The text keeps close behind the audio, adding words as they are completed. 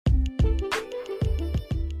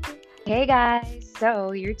Hey guys,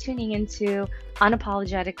 so you're tuning into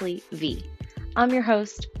Unapologetically V. I'm your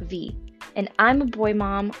host, V, and I'm a boy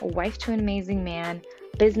mom, a wife to an amazing man,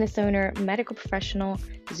 business owner, medical professional,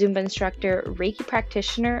 Zumba instructor, Reiki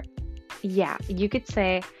practitioner. Yeah, you could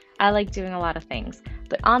say I like doing a lot of things,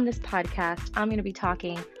 but on this podcast, I'm going to be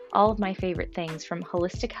talking all of my favorite things from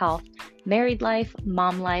holistic health, married life,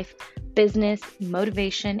 mom life, business,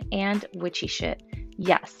 motivation, and witchy shit.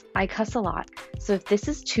 Yes, I cuss a lot. So if this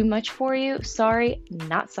is too much for you, sorry,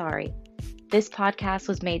 not sorry. This podcast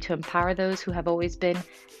was made to empower those who have always been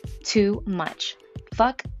too much.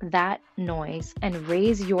 Fuck that noise and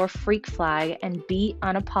raise your freak flag and be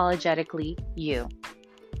unapologetically you.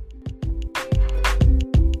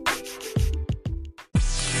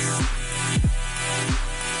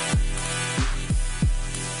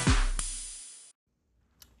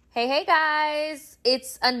 Hey guys,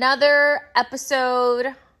 it's another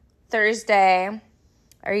episode Thursday.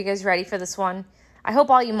 Are you guys ready for this one? I hope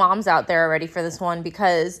all you moms out there are ready for this one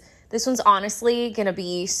because this one's honestly going to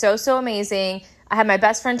be so amazing. I had my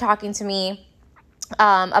best friend talking to me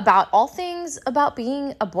about all things about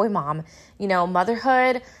being a boy mom. You know,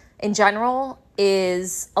 motherhood in general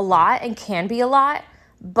is a lot and can be a lot,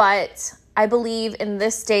 but I believe in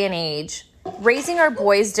this day and age, raising our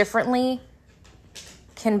boys differently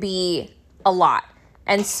can be a lot.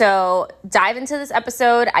 And so dive into this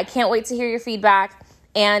episode. I can't wait to hear your feedback.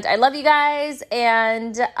 And I love you guys.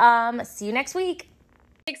 And see you next week.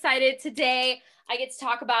 Excited today. I get to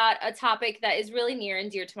talk about a topic that is really near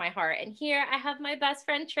and dear to my heart. And here I have my best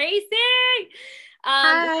friend, Tracy.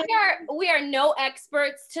 We are no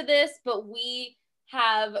experts to this, but we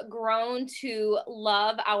have grown to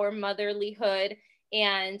love our motherlyhood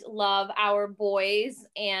and love our boys.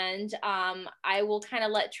 And I will kind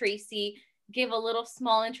of let Tracy give a little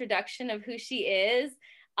small introduction of who she is.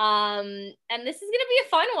 And this is going to be a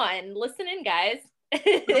fun one. Listen in, guys.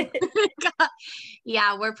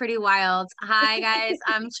 Yeah, we're pretty wild. Hi, guys.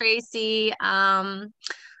 I'm Tracy. I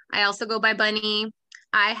also go by Bunny.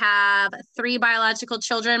 I have 3 biological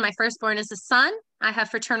children. My firstborn is a son. I have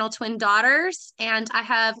fraternal twin daughters, and I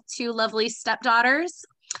have 2 lovely stepdaughters.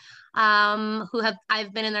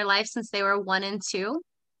 I've been in their life since they were 1 and 2.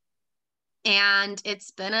 And it's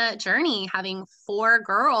been a journey having 4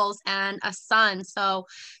 girls and a son. So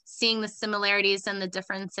seeing the similarities and the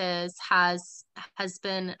differences has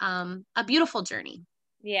been a beautiful journey.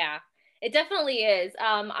 Yeah, it definitely is.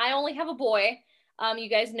 I only have a boy. You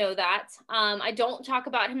guys know that. I don't talk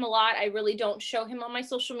about him a lot. I really don't show him on my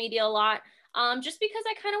social media a lot. Just because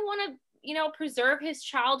I kind of want to, preserve his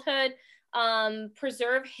childhood,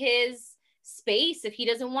 preserve his space. If he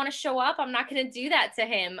doesn't want to show up, I'm not going to do that to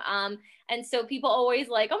him. And so people always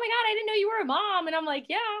like, oh my God, I didn't know you were a mom. And I'm like,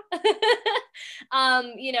 yeah.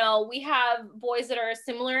 We have boys that are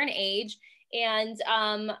similar in age. And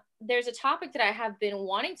there's a topic that I have been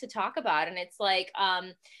wanting to talk about. And it's like,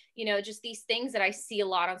 just these things that I see a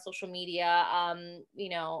lot on social media.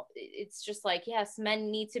 It's just like, yes,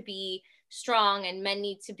 men need to be strong and men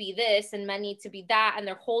need to be this and men need to be that. And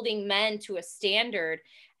they're holding men to a standard.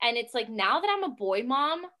 And it's like, now that I'm a boy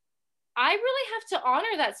mom, I really have to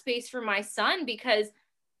honor that space for my son because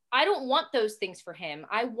I don't want those things for him.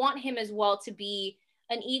 I want him as well to be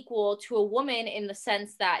an equal to a woman in the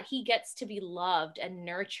sense that he gets to be loved and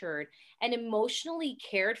nurtured and emotionally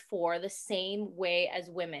cared for the same way as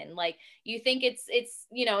women. Like, you think it's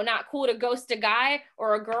not cool to ghost a guy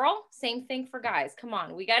or a girl? Same thing for guys. Come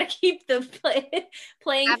on, we got to keep the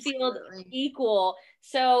playing field equal.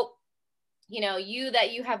 So,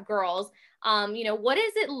 you have girls, what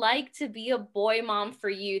is it like to be a boy mom for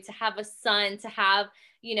you, to have a son, to have,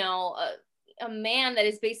 a man that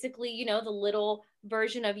is basically, the little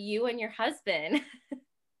version of you and your husband?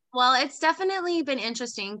 Well, it's definitely been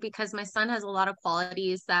interesting because my son has a lot of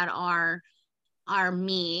qualities that are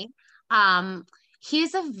me.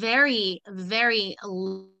 He's a very, very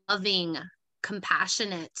loving,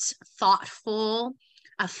 compassionate, thoughtful,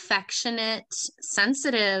 affectionate,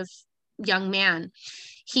 sensitive young man.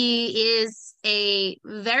 He is a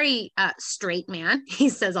very straight man. He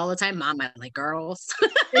says all the time, "Mom, I like girls."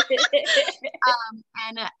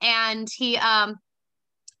 And he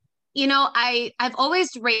I've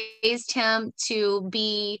always raised him to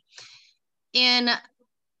be in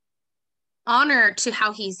honor to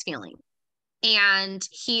how he's feeling. And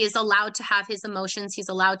he is allowed to have his emotions. He's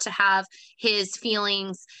allowed to have his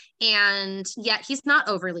feelings. And yet he's not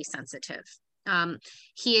overly sensitive.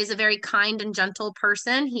 He is a very kind and gentle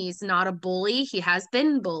person. He's not a bully. He has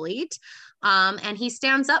been bullied. And he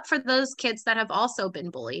stands up for those kids that have also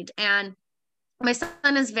been bullied. And my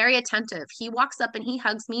son is very attentive. He walks up and he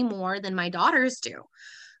hugs me more than my daughters do.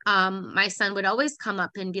 my son would always come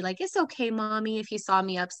up and be like, it's okay, mommy, if he saw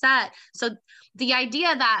me upset. So the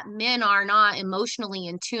idea that men are not emotionally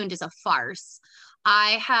in tuned is a farce.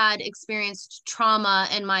 I had experienced trauma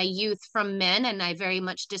in my youth from men, and I very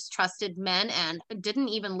much distrusted men and didn't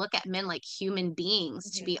even look at men like human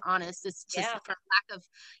beings, to be honest. It's just Yeah. for lack of,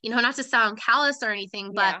 not to sound callous or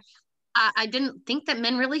anything, but Yeah. I didn't think that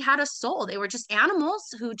men really had a soul. They were just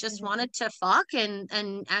animals who just Mhm. wanted to fuck,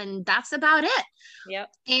 and that's about it.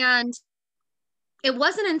 Yep. And it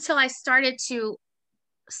wasn't until I started to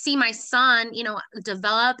see my son,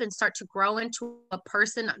 develop and start to grow into a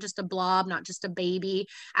person, not just a blob, not just a baby,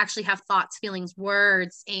 actually have thoughts, feelings,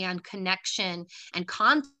 words, and connection and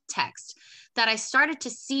context, that I started to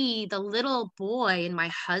see the little boy in my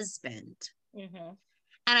husband. Mhm.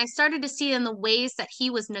 And I started to see in the ways that he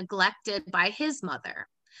was neglected by his mother.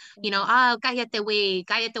 Mhm. Oh, cállate,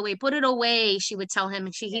 way, put it away. She would tell him,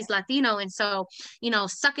 and Yeah. he's Latino. And so,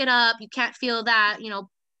 suck it up. You can't feel that,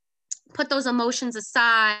 put those emotions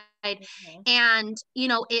aside. Mhm. And,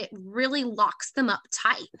 it really locks them up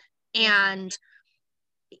tight. Mhm. And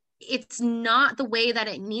it's not the way that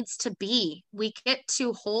it needs to be. We get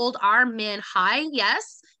to hold our men high.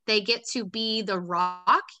 Yes. They get to be the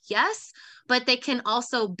rock. Yes. But they can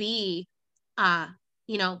also be, uh,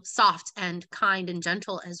 soft and kind and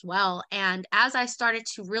gentle as well. And as I started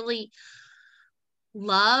to really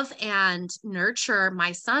love and nurture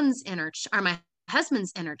my son's inner, or my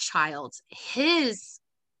husband's inner child, his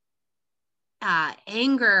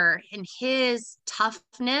anger and his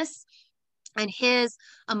toughness and his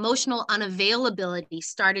emotional unavailability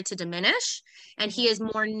started to diminish, and he Mhm. is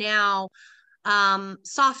more now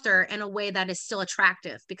softer in a way that is still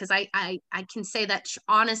attractive, because I can say that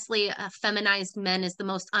honestly, a feminized men is the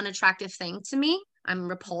most unattractive thing to me. I'm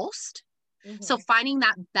repulsed. So Mhm. finding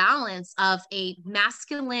that balance of a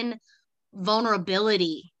masculine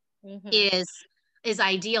vulnerability Mhm. is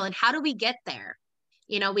ideal. And how do we get there?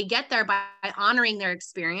 We get there by honoring their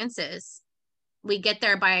experiences. We get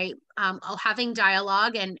there by having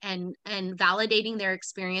dialogue and validating their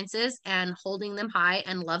experiences and holding them high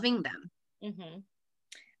and loving them. Mhm.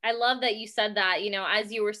 I love that you said that.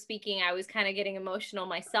 As you were speaking, I was kind of getting emotional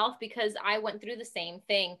myself because I went through the same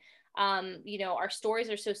thing. Our stories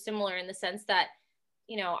are so similar in the sense that,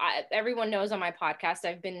 everyone knows on my podcast,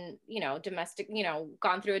 I've been, domestic,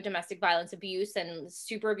 gone through a domestic violence abuse and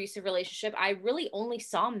super abusive relationship. I really only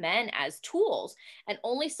saw men as tools and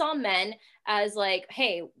only saw men as like,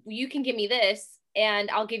 hey, you can give me this and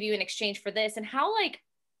I'll give you in exchange for this. And how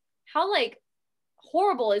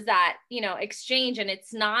horrible is that, exchange. And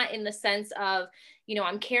it's not in the sense of,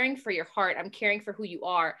 I'm caring for your heart, I'm caring for who you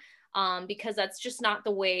are, because that's just not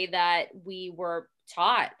the way that we were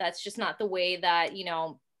taught. That's just not the way that,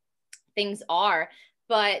 things are.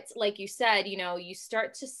 But like you said, you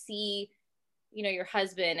start to see, your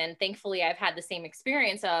husband, and thankfully I've had the same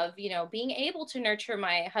experience of, being able to nurture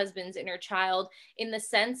my husband's inner child in the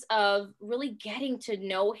sense of really getting to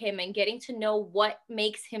know him and getting to know what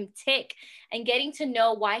makes him tick and getting to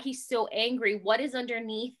know why he's so angry, what is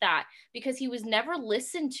underneath that, because he was never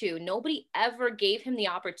listened to. Nobody ever gave him the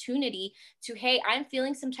opportunity to, hey, I'm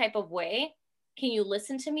feeling some type of way, can you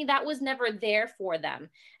listen to me? That was never there for them.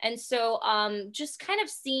 And so just kind of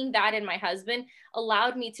seeing that in my husband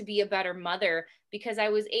allowed me to be a better mother, because I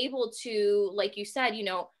was able to, like you said,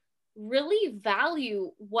 really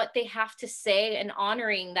value what they have to say and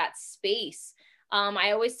honoring that space.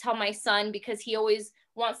 I always tell my son, because he always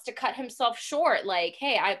wants to cut himself short, like,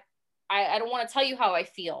 hey, I don't want to tell you how I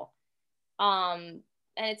feel.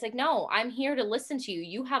 And it's like, no, I'm here to listen to you.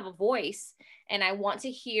 You have a voice, and I want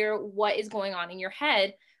to hear what is going on in your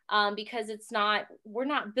head. Because we're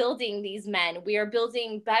not building these men. We are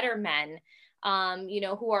building better men,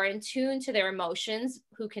 who are in tune to their emotions,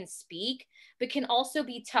 who can speak, but can also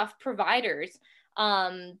be tough providers.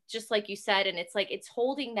 Just like you said. And it's like, it's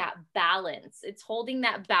holding that balance. It's holding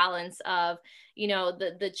that balance of,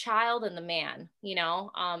 the child and the man,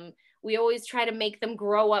 we always try to make them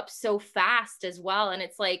grow up so fast as well. And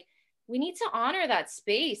it's like, we need to honor that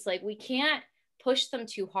space. Like, we can't push them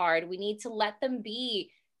too hard. We need to let them be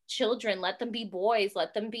children, let them be boys,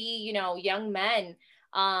 let them be, young men,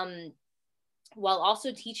 while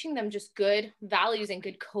also teaching them just good values and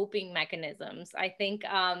good coping mechanisms. I think,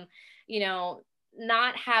 you know,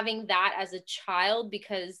 not having that as a child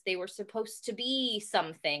because they were supposed to be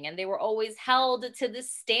something and they were always held to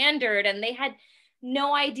this standard and they had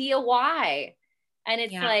no idea why. And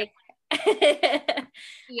it's Yeah. like, and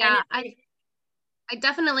Yeah, it's like, I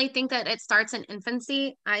definitely think that it starts in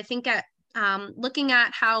infancy. I think at looking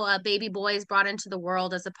at how a baby boy is brought into the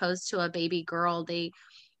world as opposed to a baby girl,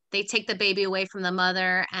 they take the baby away from the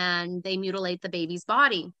mother and they mutilate the baby's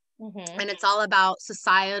body. Mm-hmm. And it's all about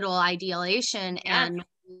societal idealization Yes. and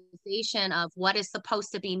normalization of what is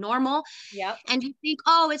supposed to be normal. Yep. And you think,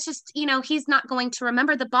 oh, it's just, he's not going to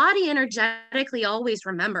remember. The body energetically always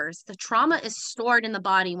remembers. The trauma is stored in the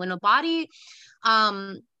body. When a body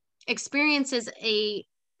experiences a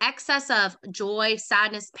excess of joy,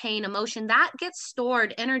 sadness, pain, emotion, that gets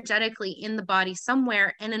stored energetically in the body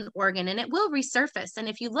somewhere in an organ, and it will resurface. And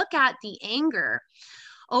if you look at the anger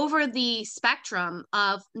over the spectrum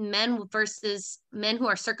of men versus men who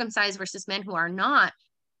are circumcised versus men who are not,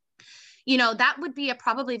 that would be a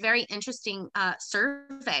probably very interesting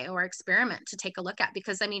survey or experiment to take a look at.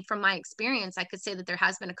 Because I mean, from my experience, I could say that there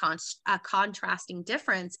has been a contrasting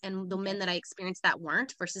difference in the men that I experienced that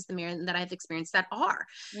weren't versus the men that I've experienced that are,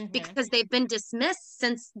 because they've been dismissed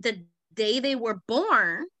since the day they were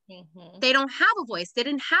born. They don't have a voice. They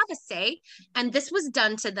didn't have a say. And this was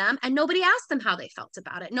done to them. And nobody asked them how they felt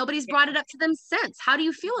about it. Nobody's brought it up to them since. How do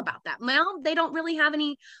you feel about that? Well, they don't really have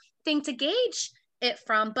anything to gauge it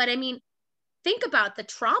from. But I mean, think about the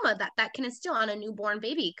trauma that can instill on a newborn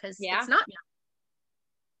baby, because it's not,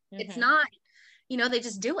 it's not, they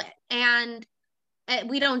just do it. And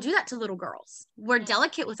we don't do that to little girls. We're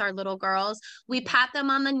delicate with our little girls. We pat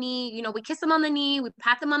them on the knee, we kiss them on the knee, we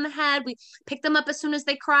pat them on the head, we pick them up as soon as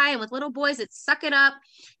they cry. And with little boys, it's suck it up.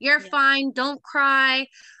 You're fine. Don't cry.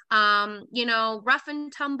 Rough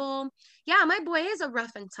and tumble. Yeah, my boy is a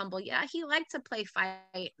rough and tumble. Yeah, he liked to play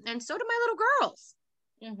fight. And so do my little girls.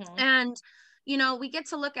 And we get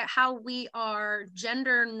to look at how we are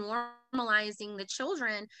gender normalizing the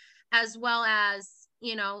children, as well as,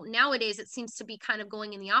 nowadays it seems to be kind of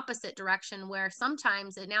going in the opposite direction, where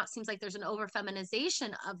sometimes now it seems like there's an over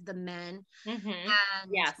feminization of the men.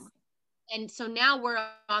 And so now we're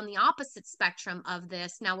on the opposite spectrum of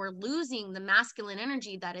this. Now we're losing the masculine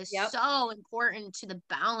energy that is so important to the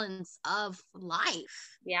balance of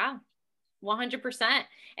life. Yeah. 100%.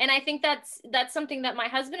 And I think that's something that my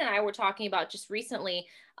husband and I were talking about just recently.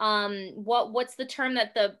 What's the term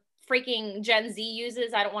that the freaking Gen Z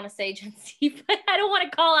uses? I don't want to say Gen Z, but I don't want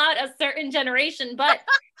to call out a certain generation, but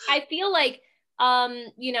I feel like, that's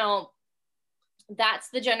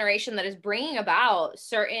the generation that is bringing about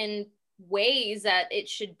certain ways that it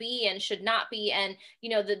should be and should not be. And,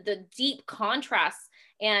 the deep contrasts,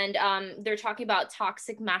 and they're talking about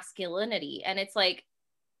toxic masculinity. And it's like,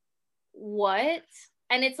 what?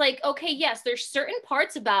 And it's like, okay, yes, there's certain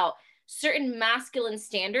parts about certain masculine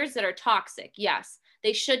standards that are toxic. Yes,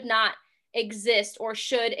 they should not exist, or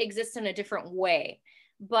should exist in a different way.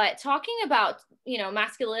 But talking about,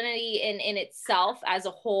 masculinity in itself as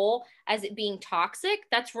a whole, as it being toxic,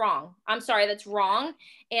 that's wrong. I'm sorry, that's wrong.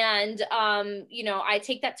 And, I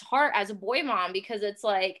take that to heart as a boy mom, because it's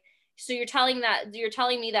like, so you're telling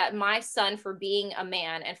me that my son, for being a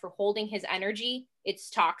man and for holding his energy, it's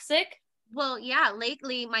toxic? Well, yeah,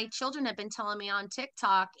 lately my children have been telling me on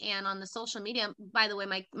TikTok and on the social media. By the way,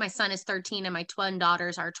 my son is 13 and my twin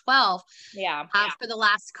daughters are 12. For the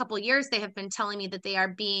last couple of years, they have been telling me that they are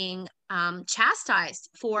being chastised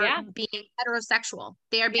for being heterosexual.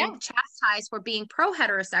 They are being chastised for being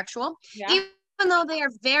pro-heterosexual. Even though they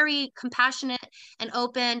are very compassionate and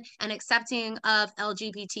open and accepting of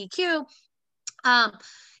LGBTQ,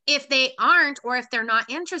 if they aren't, or if they're not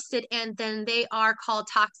interested in, then they are called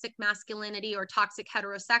toxic masculinity or toxic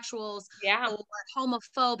heterosexuals or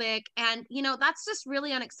homophobic. And, that's just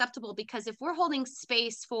really unacceptable, because if we're holding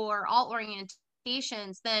space for all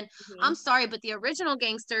orientations, then I'm sorry, but the original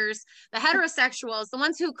gangsters, the heterosexuals, the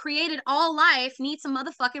ones who created all life, need some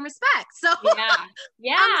motherfucking respect. So and that's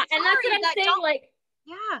what I'm saying. Like,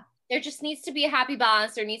 there just needs to be a happy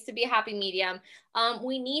balance. There needs to be a happy medium.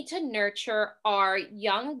 We need to nurture our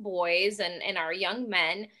young boys and our young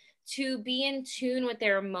men to be in tune with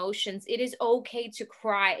their emotions. It is okay to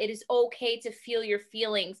cry. It is okay to feel your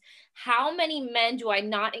feelings. How many men do I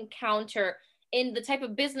not encounter in the type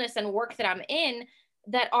of business and work that I'm in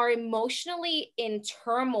that are emotionally in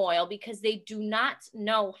turmoil because they do not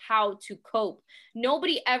know how to cope?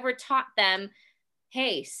 Nobody ever taught them,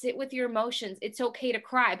 hey, sit with your emotions. It's okay to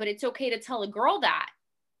cry, but it's okay to tell a girl that.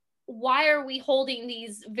 Why are we holding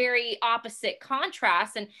these very opposite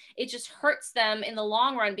contrasts? And it just hurts them in the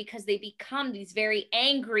long run, because they become these very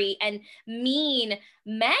angry and mean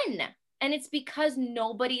men. And it's because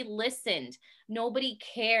nobody listened. Nobody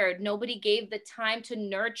cared. Nobody gave the time to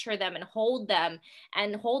nurture them and hold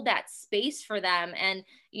that space for them. And,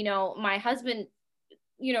 my husband,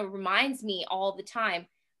 reminds me all the time,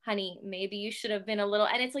 honey, maybe you should have been a little,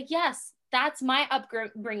 and it's like, yes, that's my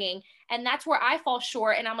upbringing. And that's where I fall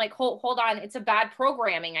short. And I'm like, hold on. It's a bad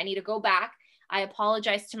programming. I need to go back. I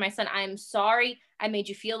apologize to my son. I'm sorry I made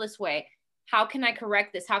you feel this way. How can I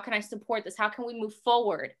correct this? How can I support this? How can we move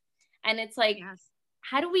forward? And it's like, Yes.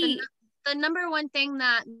 how do The, we? the number one thing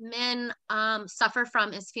that men suffer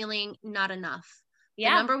from is feeling not enough. The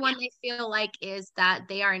Yeah. number one they feel like is that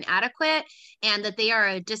they are inadequate and that they are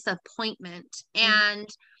a disappointment. Mhm. And,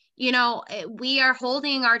 we are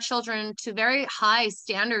holding our children to very high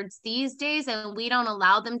standards these days, and we don't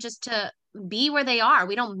allow them just to be where they are.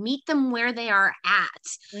 We don't meet them where they are at.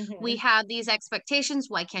 We Mhm. have these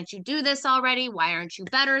expectations. Why can't you do this already? Why aren't you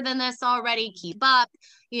better than this already? Keep up,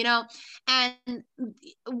 you know, and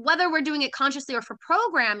whether we're doing it consciously or for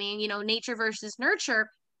programming, nature versus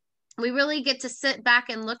nurture, we really get to sit back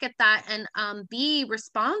and look at that and be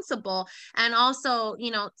responsible, and also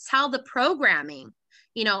tell the programming,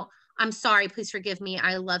 you know I'm sorry, please forgive me,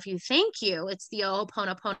 I love you, thank you. It's the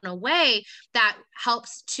Ho'oponopono way that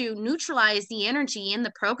helps to neutralize the energy in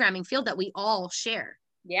the programming field that we all share.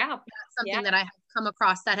 Yeah. That's Yeah. something that I have come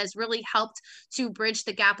across that has really helped to bridge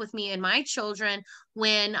the gap with me and my children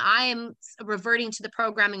when I am reverting to the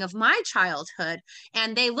programming of my childhood,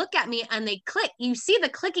 and they look at me and they click. You see the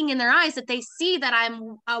clicking in their eyes, that they see that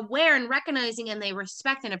I'm aware and recognizing, and they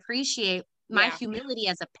respect and appreciate my Yeah. humility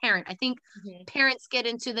as a parent. I think Mhm. parents get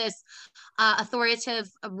into this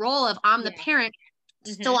authoritative role of, I'm the Yeah. parent,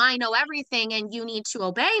 so Mhm. I know everything and you need to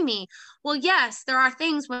obey me. Well, yes, there are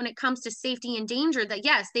things when it comes to safety and danger that,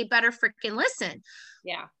 yes, they better freaking listen.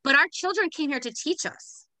 Yeah. But our children came here to teach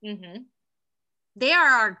us. Mhm. They are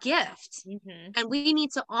our gift. Mhm. And we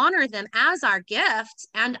need to honor them as our gift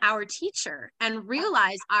and our teacher, and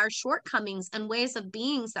realize our shortcomings and ways of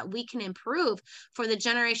beings that we can improve for the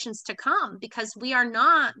generations to come, because we are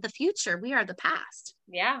not the future, we are the past.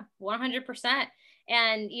 Yeah, 100%.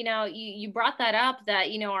 And you brought that up, that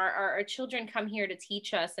our children come here to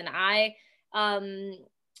teach us. And I um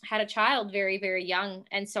had a child very, very young,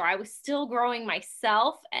 and so I was still growing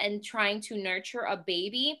myself and trying to nurture a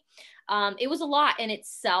baby. It was a lot in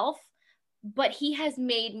itself, but he has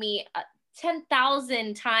made me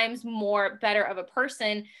 10,000 times more better of a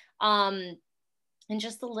person. And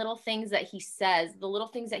just the little things that he says, the little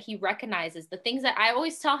things that he recognizes, the things that I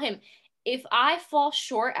always tell him, if I fall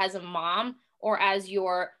short as a mom or as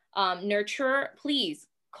your nurturer, please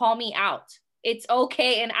call me out. It's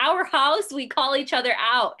okay. In our house, we call each other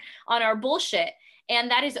out on our bullshit.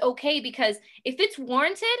 And that is okay, because if it's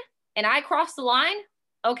warranted and I cross the line,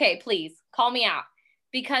 okay, please call me out,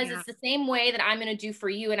 because Yeah. it's the same way that I'm going to do for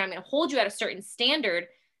you. And I'm going to hold you at a certain standard,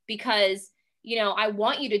 because I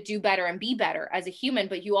want you to do better and be better as a human,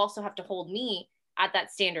 but you also have to hold me at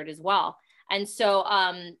that standard as well. And so,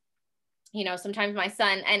 sometimes my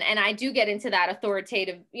son, and I do get into that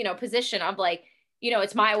authoritative, position of like,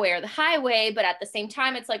 it's my way or the highway. But at the same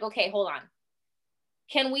time, it's like, okay, hold on.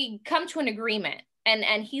 Can we come to an agreement?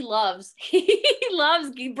 And he loves, he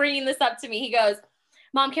loves bringing this up to me. He goes,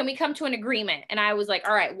 Mom, can we come to an agreement? And I was like,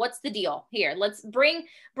 all right, what's the deal here? Let's bring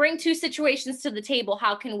two situations to the table.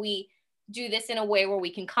 How can we do this in a way where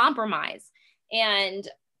we can compromise? And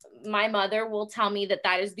my mother will tell me that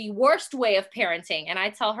that is the worst way of parenting. And I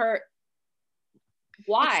tell her, It's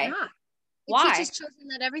why? not. It Why? teaches children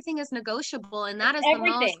that everything is negotiable, and It's that is the most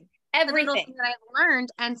everything. pivotal Everything. thing that I've learned.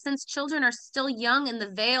 And since children are still young and the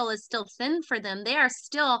veil is still thin for them,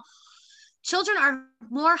 children are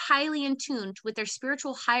more highly in tune with their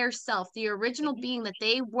spiritual higher self, the original Mhm. being that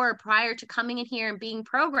they were prior to coming in here and being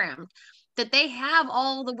programmed, that they have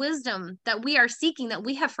all the wisdom that we are seeking, that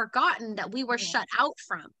we have forgotten, that we were shut out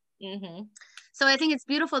from. Mhm. So I think it's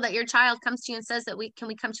beautiful that your child comes to you and says that we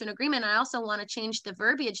come to an agreement. I also want to change the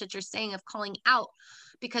verbiage that you're saying of calling out,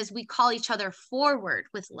 because we call each other forward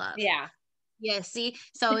with love. Yeah. Yeah, see,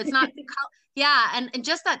 so it's not yeah, and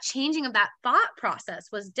just that changing of that thought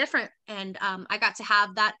process was different. And I got to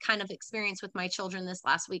have that kind of experience with my children this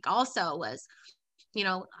last week also. Was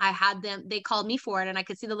I had them, they called me for it, and I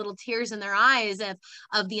could see the little tears in their eyes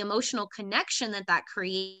of the emotional connection that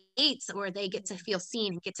creates, where they get to feel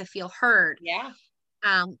seen, get to feel heard. Yeah.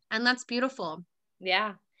 And that's beautiful.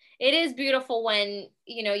 Yeah. It is beautiful when,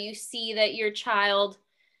 you see that your child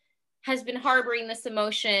has been harboring this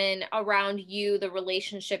emotion around you, the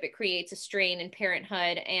relationship it creates a strain in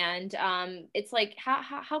parenthood. And it's like,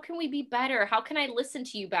 how can we be better? How can I listen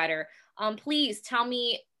to you better? Please tell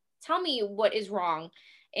me what is wrong.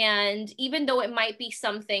 And even though it might be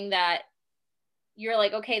something that you're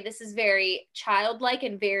like, okay, this is very childlike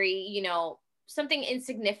and very, something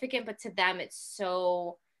insignificant, but to them it's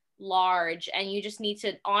so large, and you just need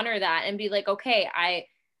to honor that and be like, okay,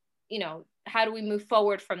 how do we move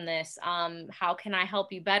forward from this? How can I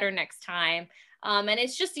help you better next time? And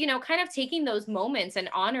it's just, you know, kind of taking those moments and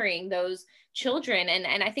honoring those children.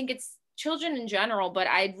 And I think it's children in general, but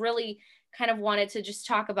I really kind of wanted to just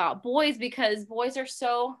talk about boys because boys are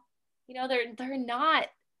so, you know, they're not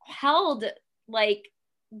held like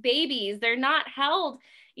babies. They're not held,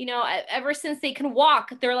 you know, ever since they can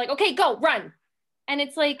walk, they're like, okay, go run. And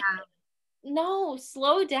it's like, no,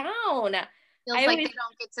 slow down. Feels like they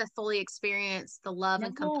don't get to fully experience the love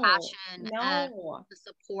and compassion and the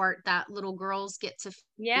support that little girls get to feel.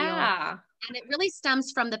 Yeah. And it really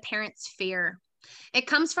stems from the parents' fear. It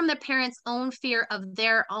comes from the parents' own fear of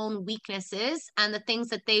their own weaknesses and the things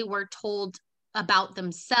that they were told about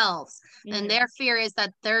themselves. And their fear is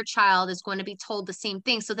that their child is going to be told the same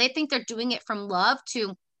thing. So they think they're doing it from love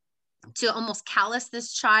to almost callous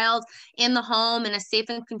this child in the home in a safe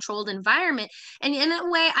and controlled environment. And in a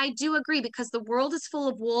way, I do agree, because the world is full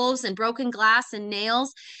of wolves and broken glass and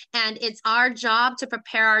nails, and it's our job to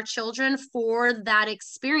prepare our children for that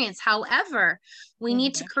experience. However, we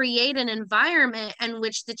need to create an environment in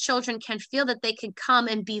which the children can feel that they can come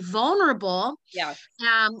and be vulnerable. Yeah.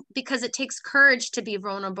 Because it takes courage to be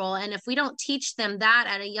vulnerable. And if we don't teach them that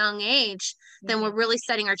at a young age, then we're really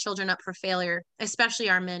setting our children up for failure, especially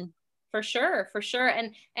our men. For sure, for sure.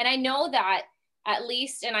 And I know that, at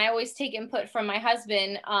least, and I always take input from my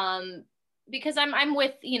husband, because I'm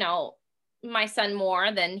with, you know, my son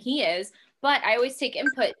more than he is, but I always take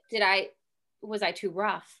input. Was I too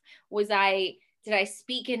rough? Did I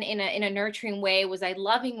speak in a nurturing way? Was I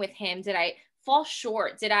loving with him? Did I fall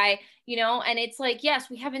short? Did I, you know? And it's like, yes,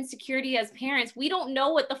 we have insecurity as parents. We don't know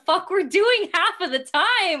what the fuck we're doing half of the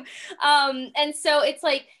time. And so it's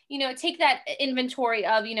like, you know, take that inventory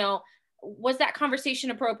of, you know, was that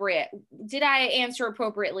conversation appropriate? Did I answer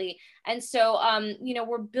appropriately? And so, you know,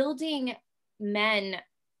 we're building men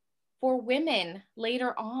for women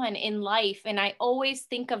later on in life. And I always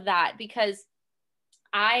think of that because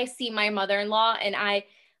I see my mother-in-law and I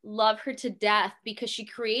love her to death because she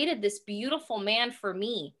created this beautiful man for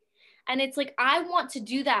me. And it's like, I want to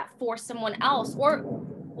do that for someone else, or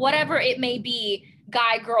whatever it may be,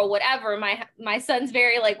 guy, girl, whatever. My son's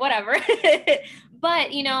very like, whatever.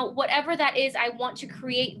 But, you know, whatever that is, I want to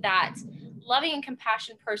create that loving and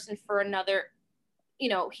compassionate person for another, you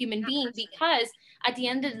know, human being, because at the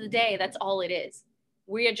end of the day, that's all it is.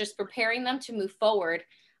 We are just preparing them to move forward.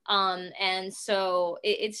 And so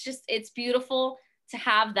it's beautiful to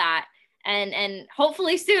have that. And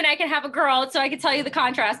hopefully soon I can have a girl so I can tell you the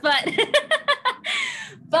contrast, but,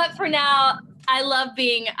 but for now, I love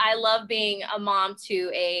being a mom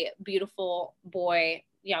to a beautiful boy,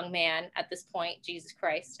 young man at this point. Jesus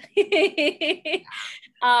Christ. And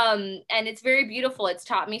it's very beautiful. It's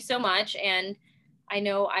taught me so much. And I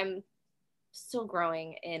know I'm still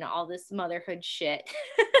growing in all this motherhood shit.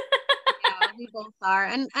 Yeah, we both are.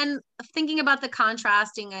 And thinking about the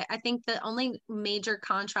contrasting, I think the only major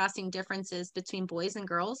contrasting differences between boys and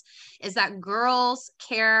girls is that girls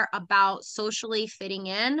care about socially fitting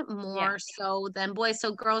in more so than boys.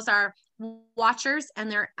 So girls are watchers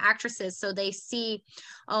and they're actresses. So they see,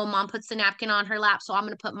 oh, mom puts the napkin on her lap, so I'm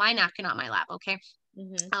going to put my napkin on my lap. Okay.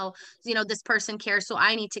 Oh, you know, this person cares, so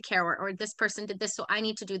I need to care, or this person did this, so I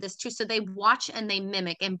need to do this too. So they watch and they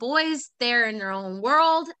mimic. And boys, they're in their own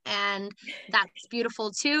world, and that's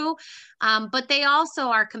beautiful too. But they also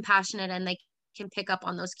are compassionate and they can pick up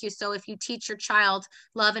on those cues. So if you teach your child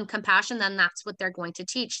love and compassion, then that's what they're going to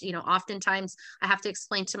teach. You know, oftentimes I have to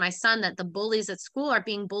explain to my son that the bullies at school are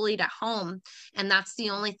being bullied at home, and that's the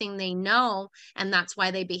only thing they know, and that's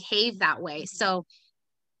why they behave that way. So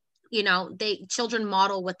you know, children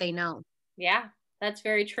model what they know. Yeah, that's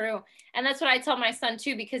very true. And that's what I tell my son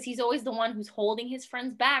too, because he's always the one who's holding his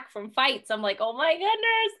friends back from fights. I'm like, oh my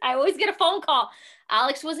goodness. I always get a phone call.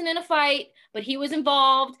 Alex wasn't in a fight, but he was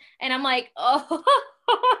involved. And I'm like, oh,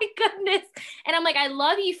 oh my goodness. And I'm like, I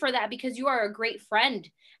love you for that, because you are a great friend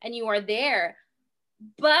and you are there.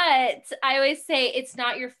 But I always say it's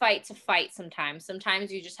not your fight to fight sometimes.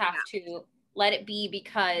 Sometimes you just have to let it be,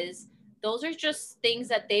 because those are just things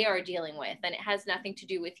that they are dealing with, and it has nothing to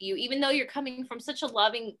do with you. Even though you're coming from such a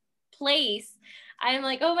loving place, I'm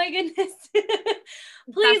like, oh my goodness,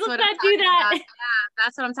 please let's not do that. Yeah,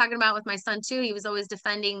 that's what I'm talking about with my son too. He was always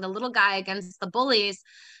defending the little guy against the bullies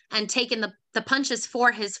and taking the punches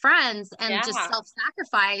for his friends and just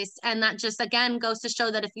self-sacrifice. And that just, again, goes to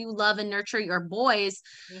show that if you love and nurture your boys,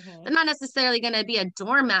 they're not necessarily going to be a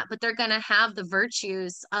doormat, but they're going to have the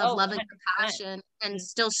virtues of love and compassion and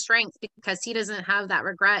still strength, because he doesn't have that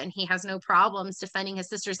regret and he has no problems defending his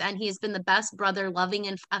sisters. And he's been the best brother, loving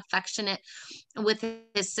and affectionate with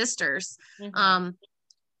his sisters.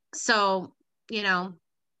 So, you know,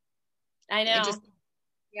 I know.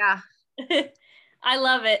 yeah. I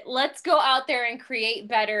love it. Let's go out there and create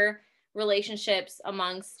better relationships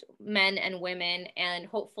amongst men and women. And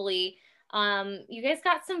hopefully, you guys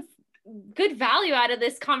got some good value out of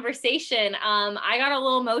this conversation. I got a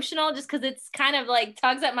little emotional just because it's kind of like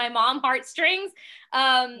tugs at my mom heartstrings.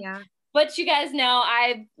 Yeah. But you guys know,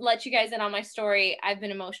 I've let you guys in on my story. I've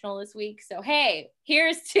been emotional this week. So, hey,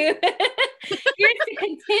 here's to, here's to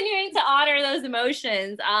continuing to honor those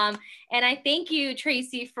emotions. And I thank you,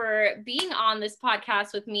 Tracy, for being on this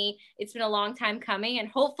podcast with me. It's been a long time coming, and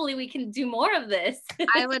hopefully we can do more of this.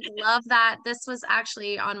 I would love that. This was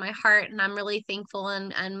actually on my heart, and I'm really thankful,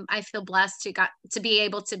 and I feel blessed to be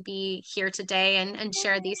able to be here today and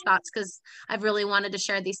share these thoughts, because I've really wanted to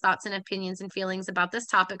share these thoughts and opinions and feelings about this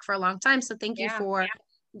topic for a long time. So thank you for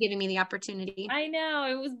giving me the opportunity. I know,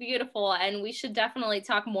 it was beautiful, and we should definitely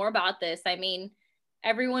talk more about this. I mean,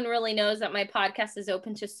 everyone really knows that my podcast is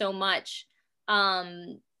open to so much,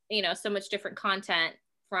 so much different content,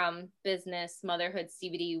 from business, motherhood,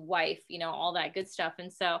 CBD, wife, all that good stuff.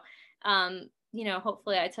 And so,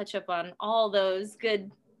 hopefully I touch up on all those good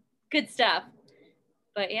stuff.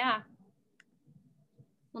 But yeah.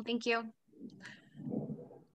 Well, thank you.